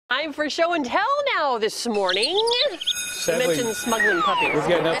Time for show and tell now this morning. Sadly, You mentioned smuggling puppies. We've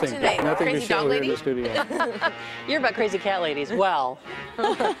got nothing to Crazy show dog here lady? in the studio. You're about crazy cat ladies. Well, we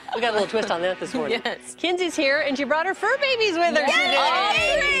got a little twist on that this morning. Yes. Kinsey's here, and she brought her fur babies with her today. All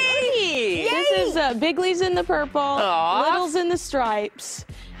three. This is Bigley's in the purple, Aw. Little's in the stripes,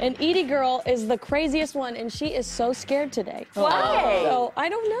 and Edie girl is the craziest one, and she is so scared today. Why? So I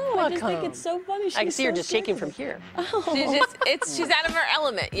don't know. I just think Welcome. it's so funny. She's I can see her so just shaking scared. from here. She's out of her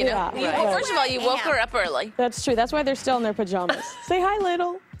element, you know. Yeah, You- right. First of all, you woke her up early. That's true. That's why they're still in their pajamas. Say hi,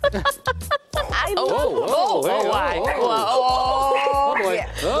 Little. Oh, hey, why? Oh, boy. Yeah.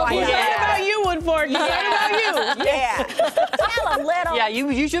 Oh, Why boy. not? about you, Woodfork. He's about you. Yeah. Tell him, Little. Yeah,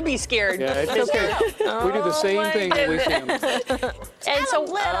 you should be scared. Yeah, it's okay. We do the same thing when we see them. And so,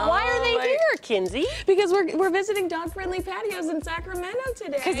 why are they here, Kinsey? Because we're visiting dog-friendly patios in Sacramento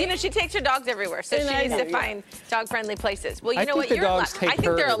today. Because, you know, she takes her dogs everywhere, so And she I needs do, to find dog-friendly places. Well, you I know think what? the You're a dogs lot. take I think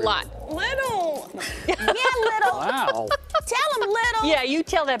her they're a everywhere. lot. Little. Yeah, Little. Wow. Tell him, Little. Yeah, you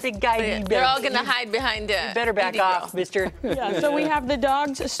tell that big guy you They're all going to hide behind better back Edie girl. off, mister. Yeah, so we have the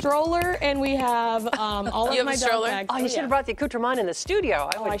dog's stroller, and we have all of You have my a dog stroller? bags. Oh, you should have brought the accoutrement in the studio.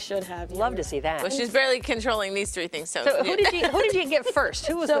 I would I should have. love to see that. Well, she's barely controlling these three things. So So who did you get first?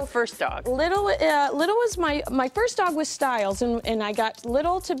 Who was the first dog? Little was my first dog was Styles, and I got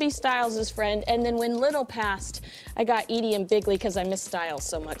Little to be Styles' friend, and then when Little passed, I got Edie and Bigley because I miss Styles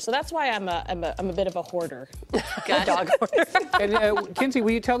so much. So that's why I'm a bit of a hoarder. Dog owner. And Kinsey,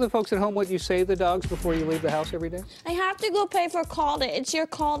 will you tell the folks at home what you say to the dogs before you leave the house every day? I have to go pay for college. Your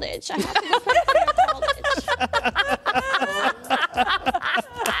college. I have to go pay for your college.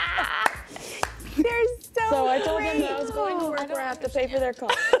 They're So I told them that I was going to work where I have to pay for their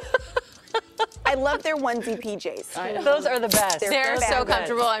college. I love their onesie PJs. Those are the best. They're so fabulous.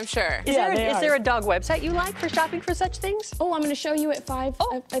 comfortable, I'm sure. Is, Yeah, there, they is are. there a dog website you like for shopping for such things? Oh, I'm going to show you at 5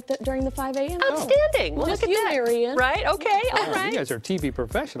 during the 5 a.m. Outstanding. Well, Just look at you, that. Marian. Right? Okay. All You right. guys are TV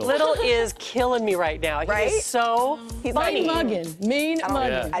professionals. Little is killing me right now. He Right? is so He's funny. Mean muggin. Mean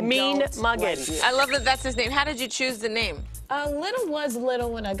muggin. I Mean don't muggin. like you. I love that that's his name. How did you choose the name? Little was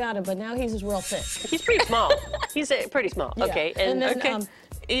little when I got him, but now he's real thick. He's pretty small. He's pretty small. Yeah. Okay. And then Okay.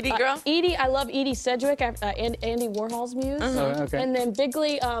 Edie girl? Edie, I love Edie Sedgwick, Andy Warhol's muse. Oh, okay. And then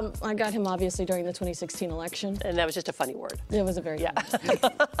Bigley, I got him obviously during the 2016 election. And that was just a funny word. It was a very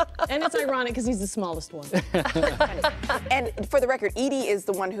and it's ironic because he's the smallest one. And for the record, Edie is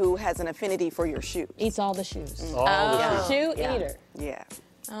the one who has an affinity for your shoes. Eats all the shoes. All the Shoe eater. Yeah.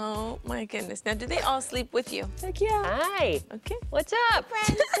 Oh, my goodness. Now, do they all sleep with you? Heck yeah. Hi. Okay. What's up?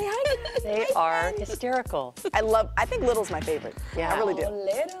 Say hi. They are hysterical. I think Little's my favorite. Yeah. I really do.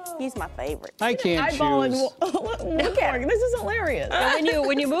 Little. He's my favorite. I can't Eyeballing choose. Woodfork. This is hilarious. Now,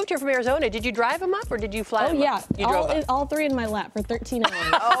 when you moved here from Arizona, did you drive him up or did you fly Oh him yeah, up? You drove up. all three in my lap for 13 hours.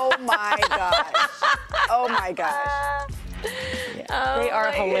 Oh my gosh. Oh my gosh. They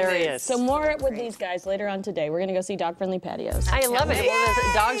are hilarious. So more with these guys later on today. We're gonna go see dog-friendly patios. I love it. Well,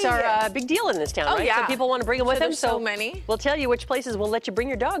 the dogs are a big deal in this town, Oh, right? yeah. So people want to bring them with them. there's so many. We'll tell you which places we'll let you bring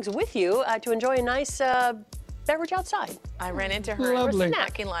your dogs with you to enjoy a nice beverage outside. I ran into her Lovely. in the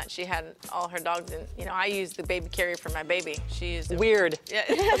parking lot. She had all her dogs in. You know, I used the baby carrier for my baby. She used it. Weird. Yeah.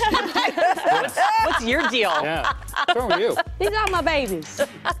 What's your deal? Yeah. What's wrong with you? These are my babies.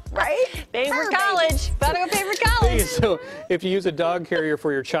 Right? Pay for Fur college. Gotta go pay for college. So if you use a dog carrier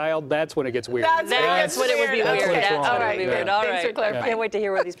for your child, that's when it gets weird. That's when it would be That's weird. when it's That's wrong. when it would be weird. Yeah. All Thanks for right. clarifying. Can't wait to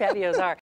hear where these patios are.